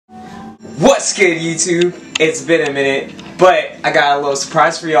What's good, YouTube? It's been a minute, but I got a little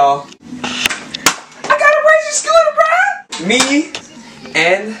surprise for y'all. I got a Razor scooter, bruh! Me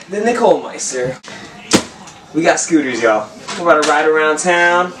and the Nicole Meister. We got scooters, y'all. We're about to ride around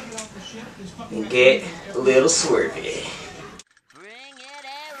town and get a little swervy.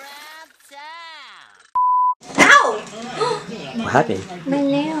 Ow! What happened? My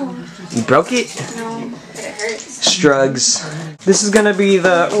nail. You broke it? No, but it hurts. Strugs. This is gonna be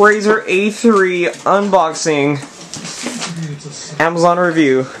the Razor A3 unboxing Amazon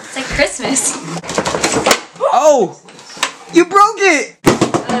review. It's like Christmas. Oh! You broke it!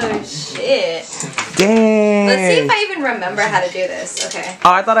 Oh shit. Dang. Let's see if I even remember how to do this. Okay.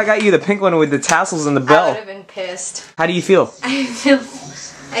 Oh, I thought I got you the pink one with the tassels and the I bell. would have been pissed. How do you feel? I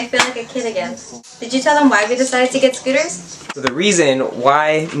feel like a kid again. Did you tell them why we decided to get scooters? So the reason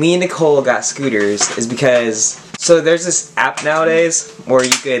why me and Nicole got scooters is because there's this app nowadays where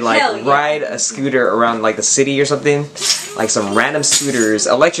you could ride a scooter around like the city or something, like some random scooters,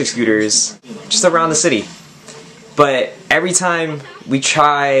 electric scooters, just around the city. But every time we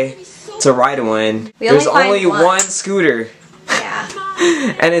try to ride one, there's only one scooter. Yeah.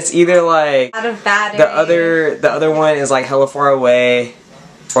 And it's either like out of battery. The other one is like hella far away.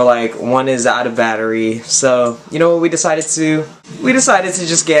 Or like one is out of battery. So you know what we decided to do? We decided to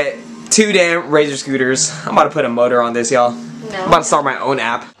just get 2 damn Razor scooters. I'm about to put a motor on this, y'all. I'm about to start my own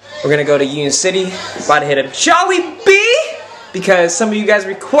app. We're gonna go to Union City. About to hit a Jollibee because some of you guys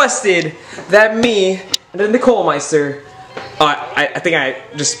requested that me and the Nicole Meister. I think I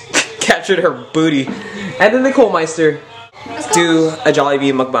just captured her booty. And then Nicole Meister do a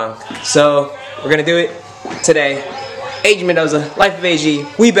Jollibee mukbang. So we're gonna do it today. AG Mendoza, Life of AG,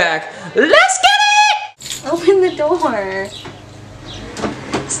 we back. Let's get it! Open the door.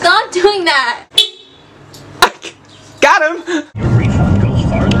 Stop doing that. Got him!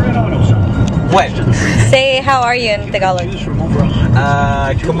 What? Say how are you in Tagalog.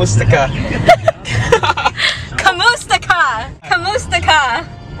 Kamusta ka? Kamusta ka? Kamusta ka?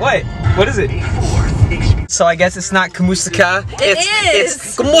 What? What is it? So I guess it's not kamusta ka.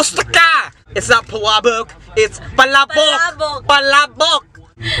 It's kamusta ka! It's not palabok, it's palabok! Palabok!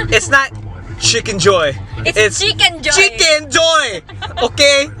 It's not chicken joy. It's chicken joy. Chicken joy!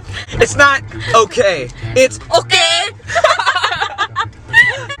 Okay? It's not okay. It's okay!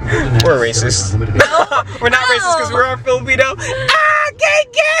 We're racist. No, we're not racist because we're all Filipino. Ah,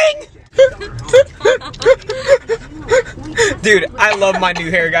 gang gang! Dude, I love my new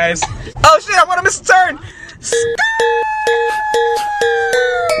hair, guys. Oh shit, I want to miss a turn!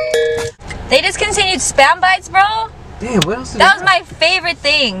 They discontinued Spam Bites, bro. Damn, what else? That was my favorite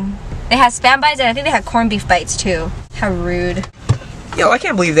thing. They had Spam Bites and I think they had corned beef bites too. How rude. Yo, I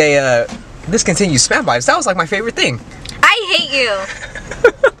can't believe they discontinued Spam Bites. That was like my favorite thing. I hate you.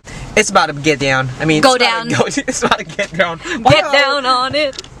 It's about to get down. I mean, go down. It's about to get down. Get down on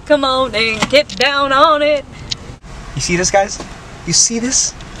it. Come on and get down on it. You see this, guys? You see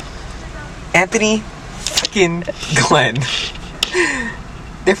this? Anthony fucking Glenn.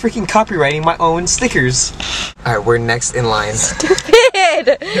 They're freaking copywriting my own stickers. Alright, we're next in line.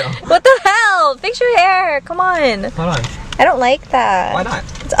 Stupid! Yeah. What the hell? Fix your hair. Come on. Hold on. I don't like that. Why not?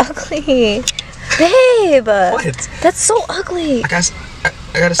 It's ugly. Babe! What? That's so ugly. I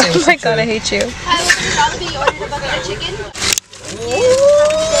gotta say oh my god, I hate you. Hi, welcome to Jollibee. You ordered a bucket of chicken?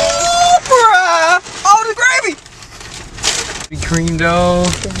 Ooh, bruh! Oh, the gravy! Cream dough.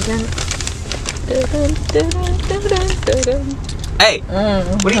 Hey,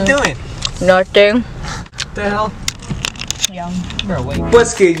 what are you doing? Nothing. What the hell? Yum. Bro, wait.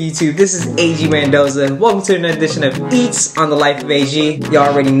 What's good, YouTube? This is AG Mendoza. Welcome to another edition of Eats on the Life of AG. Y'all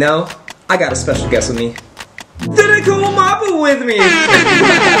already know, I got a special guest with me. The Nicole Moppa with me!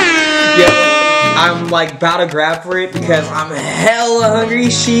 Yo, I'm like about to grab for it because I'm hella hungry.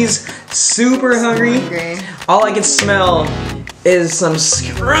 She's super hungry. All I can smell is some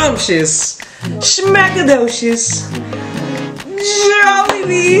scrumptious, schmackadocious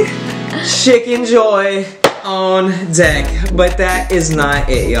Jollibee Chicken Joy on deck. But that is not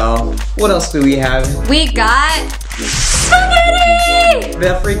it, y'all. What else do we have? We got spaghetti!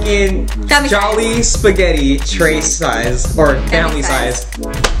 The freaking Jolly Spaghetti tray size, or family size.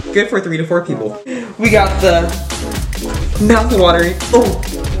 Good for 3 to 4 people. We got the mouth watering. Oh,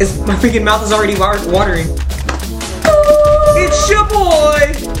 my freaking mouth is already watering. It's your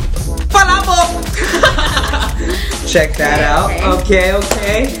boy, Palabok. Check that out.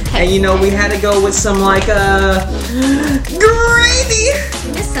 Okay. And you know we had to go with some like gravy.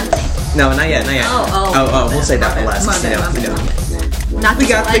 You missed something. No, not yet. Oh, we'll say that for last. Not we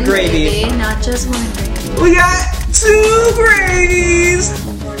got the gravy. Not just one gravy. We got 2 gravies.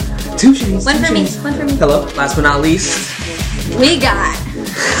 Two shitties. One for me. One for me. Hello. Last but not least, We got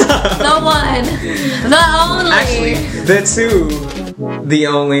the one, the only. actually, the two, the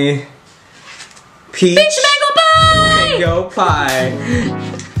only. Peach mango pie.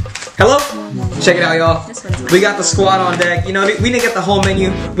 Hello. Check it out, y'all. We got the squad on deck. You know, we didn't get the whole menu.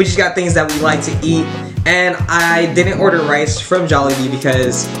 We just got things that we like to eat. And I didn't order rice from Jollibee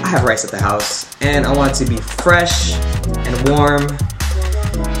because I have rice at the house. And I want it to be fresh and warm.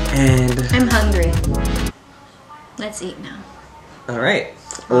 And I'm hungry. Let's eat now. alright,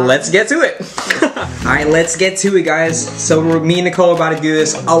 let's get to it. Alright, let's get to it, guys. So me and Nicole are about to do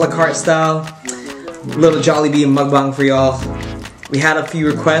this a la carte style. Little Jollibee mukbang for y'all. We had a few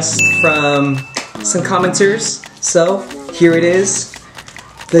requests from some commenters. So here it is.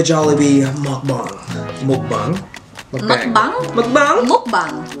 The Jollibee mukbang. Mukbang? Mukbang? Mukbang?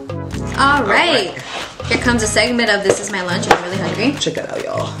 Mukbang. Alright. Here comes a segment of This Is My Lunch. I'm really hungry. Check that out,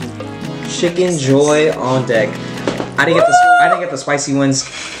 y'all. Chicken Joy on deck. I didn't get the spicy ones.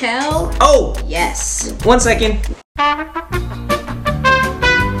 Hell Oh! yes. 1 second.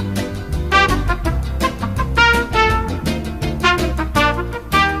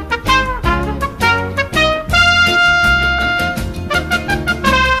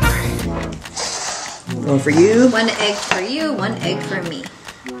 One for you. One egg for you, one egg for me.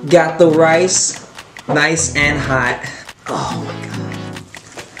 Got the rice, nice and hot. Oh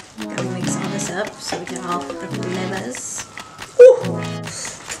my god. Gotta mix all this up so we get all the flavors.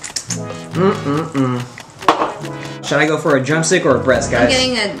 Should I go for a drumstick or a breast, guys?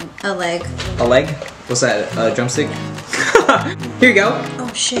 I'm getting a leg. A leg? What's that? A drumstick? Here you go.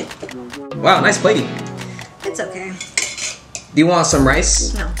 Oh shit. Wow, nice plating. It's okay. Do you want some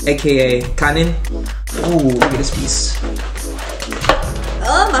rice? No. AKA kanin. Ooh, look at this piece.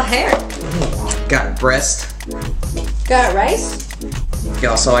 Oh, my hair. Got breast. Got rice?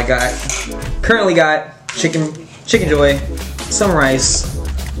 Yo, so I currently got chicken joy, some rice.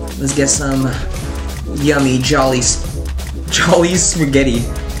 Let's get some yummy jolly spaghetti.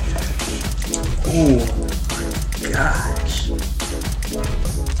 Ooh, gosh.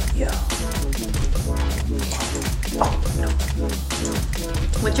 Yo.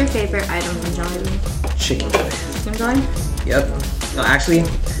 What's your favorite item from Jollibee? Chicken joy. Chicken joy? Yep. No, actually,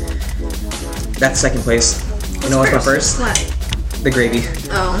 that's second place. You know what's my first? What? The gravy.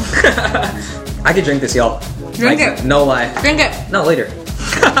 Oh. I could drink this, y'all. Drink it. No lie. Drink it. No, later.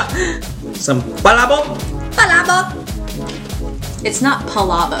 Some palabok. Palabok. It's not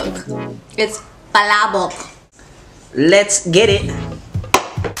palabok. It's palabok. Let's get it.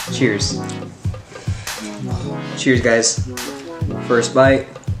 Cheers. Cheers, guys. First bite.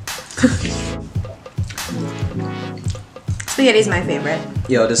 Spaghetti's my favorite.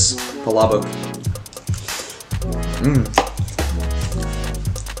 Yo, this palabok.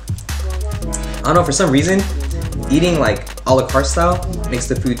 I don't know, for some reason, eating like a la carte style makes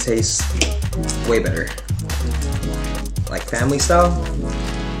the food taste way better. Like family style.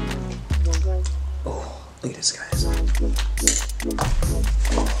 Oh, look at this, guys. Oh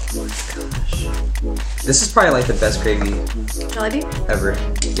my gosh. This is probably like the best gravy Jollibee? ever.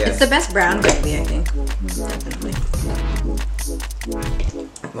 Yeah. It's the best brown gravy, I think. Definitely.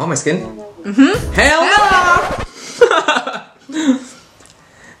 Want my skin? Mm-hmm. Hell no!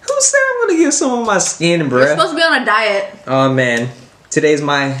 Who said I'm gonna give some of my skin, bruh? You're supposed to be on a diet. Oh man, today's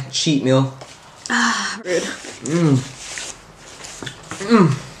my cheat meal. Ah, rude.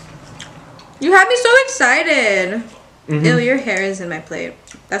 You had me so excited. Ew, your hair is in my plate.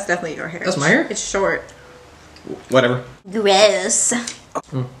 That's definitely your hair. That's my hair? It's short. Whatever. Gross.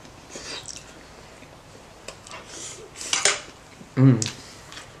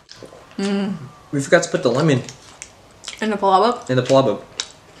 We forgot to put the lemon In the palabok? in the palabok.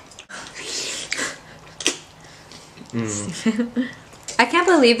 I can't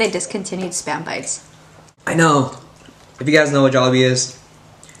believe they discontinued Spam Bites. I know. If you guys know what Jollibee is,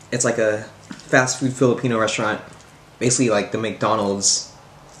 it's like a fast food Filipino restaurant. Basically like the McDonald's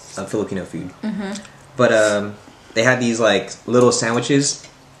of Filipino food. But they had these like little sandwiches.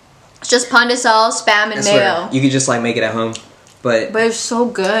 It's just pandesal, Spam, and I swear, mayo. you could just like make it at home. But But it's so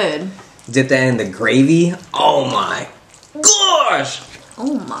good. dip that in the gravy. Oh my gosh!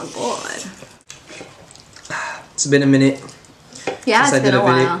 Oh my god. It's been a minute Yeah, since I it's did been a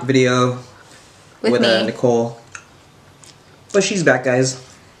while. video With with me. Nicole. But she's back, guys.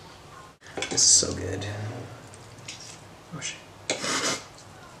 This is so good. Oh shit.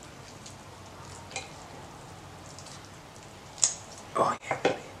 Oh yeah,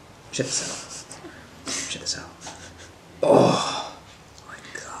 baby. Check this out. Check this out. Oh my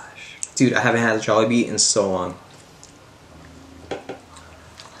gosh. Dude, I haven't had a Jollibee in so long.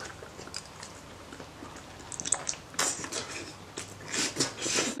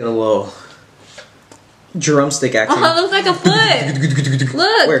 Get a little drumstick action. Oh, it looks like a foot.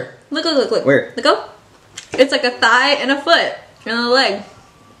 Look. Where? Look. Where? Look up. It's like a thigh and a foot and a leg.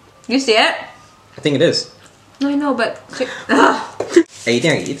 You see it? I think it is. No, I know, but. Hey, you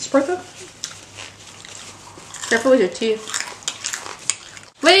think I can eat this part though? Careful with your teeth.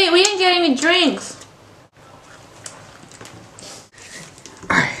 Wait, we didn't get any drinks.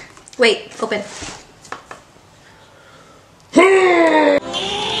 Alright. Wait, open.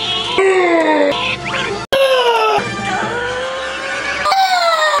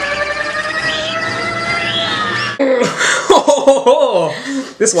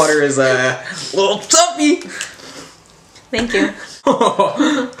 This water is a little toughy. Thank you.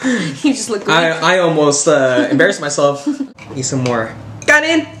 You just look good. I almost embarrassed myself. Need some more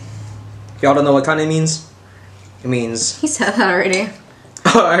kanin. Y'all don't know what kanin means? It means. He said that already.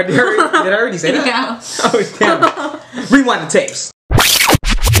 Oh, did I already say that? Yeah. Oh damn! Rewind the tapes.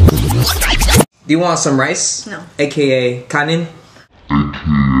 Do you want some rice? No. AKA kanin.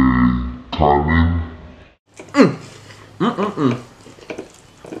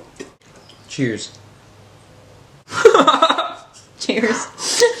 Cheers. Cheers.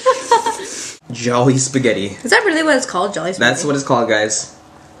 Jolly spaghetti. Is that really what it's called, Jolly Spaghetti? That's what it's called, guys.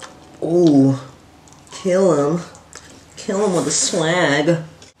 Ooh. Kill him. Kill him with a swag.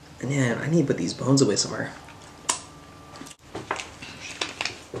 Man, I need to put these bones away somewhere.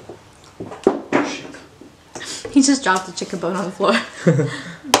 He just dropped the chicken bone on the floor. You're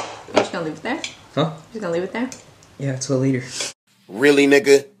just gonna leave it there? Huh? You're just gonna leave it there? Yeah, till later. Really,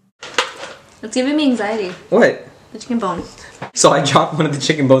 nigga? It's giving me anxiety. What? The chicken bone. So I dropped one of the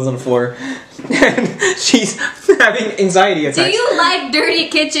chicken bones on the floor, and she's having anxiety attacks. Do you like dirty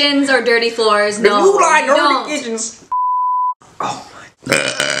kitchens or dirty floors? No. Do you like you dirty don't. kitchens? Oh my.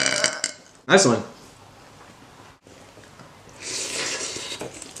 Nice one.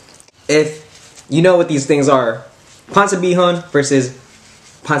 If you know what these things are, pancit bihon versus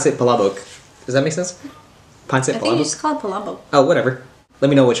pancit palabok. Does that make sense? Pancit I think you palabok? just call it palabok. Oh, whatever. Let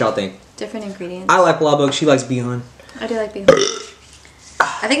me know what y'all think. Different ingredients. I like palabok, she likes bihon. I do like beef.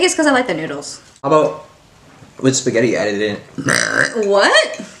 I think it's because I like the noodles. How about with spaghetti added in?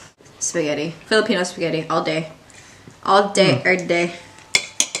 What? Spaghetti. Filipino spaghetti. All day. All day, every day.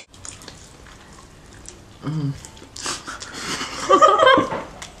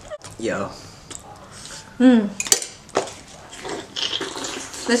 Yo.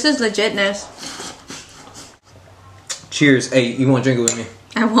 This is legitness. Cheers. Hey, you want to drink it with me?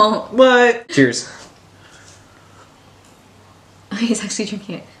 I won't. What? Cheers. He's actually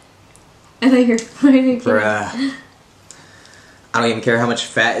drinking it. I thought you're drinking it. Bruh. I don't even care how much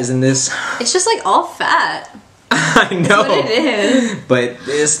fat is in this. It's just like all fat. I know. That's what it is. But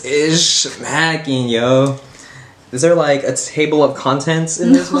this is smacking, yo. Is there like a table of contents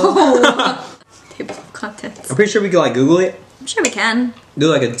in this one? Table of contents. I'm pretty sure we could like Google it. I'm sure we can. Do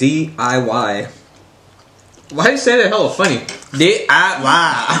like a DIY. Why do you say that hella funny? DIY.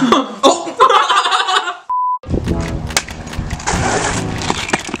 Oh.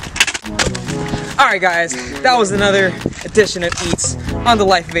 Alright guys, that was another edition of Eats on the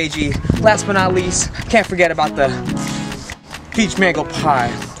Life of AG. Last but not least, can't forget about the peach mango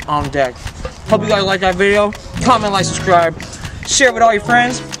pie on deck. Hope you guys like that video. Comment, like, subscribe. Share with all your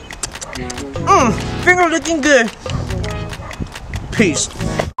friends. Finger looking good. Peace.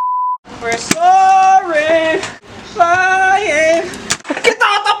 We're soaring, flying.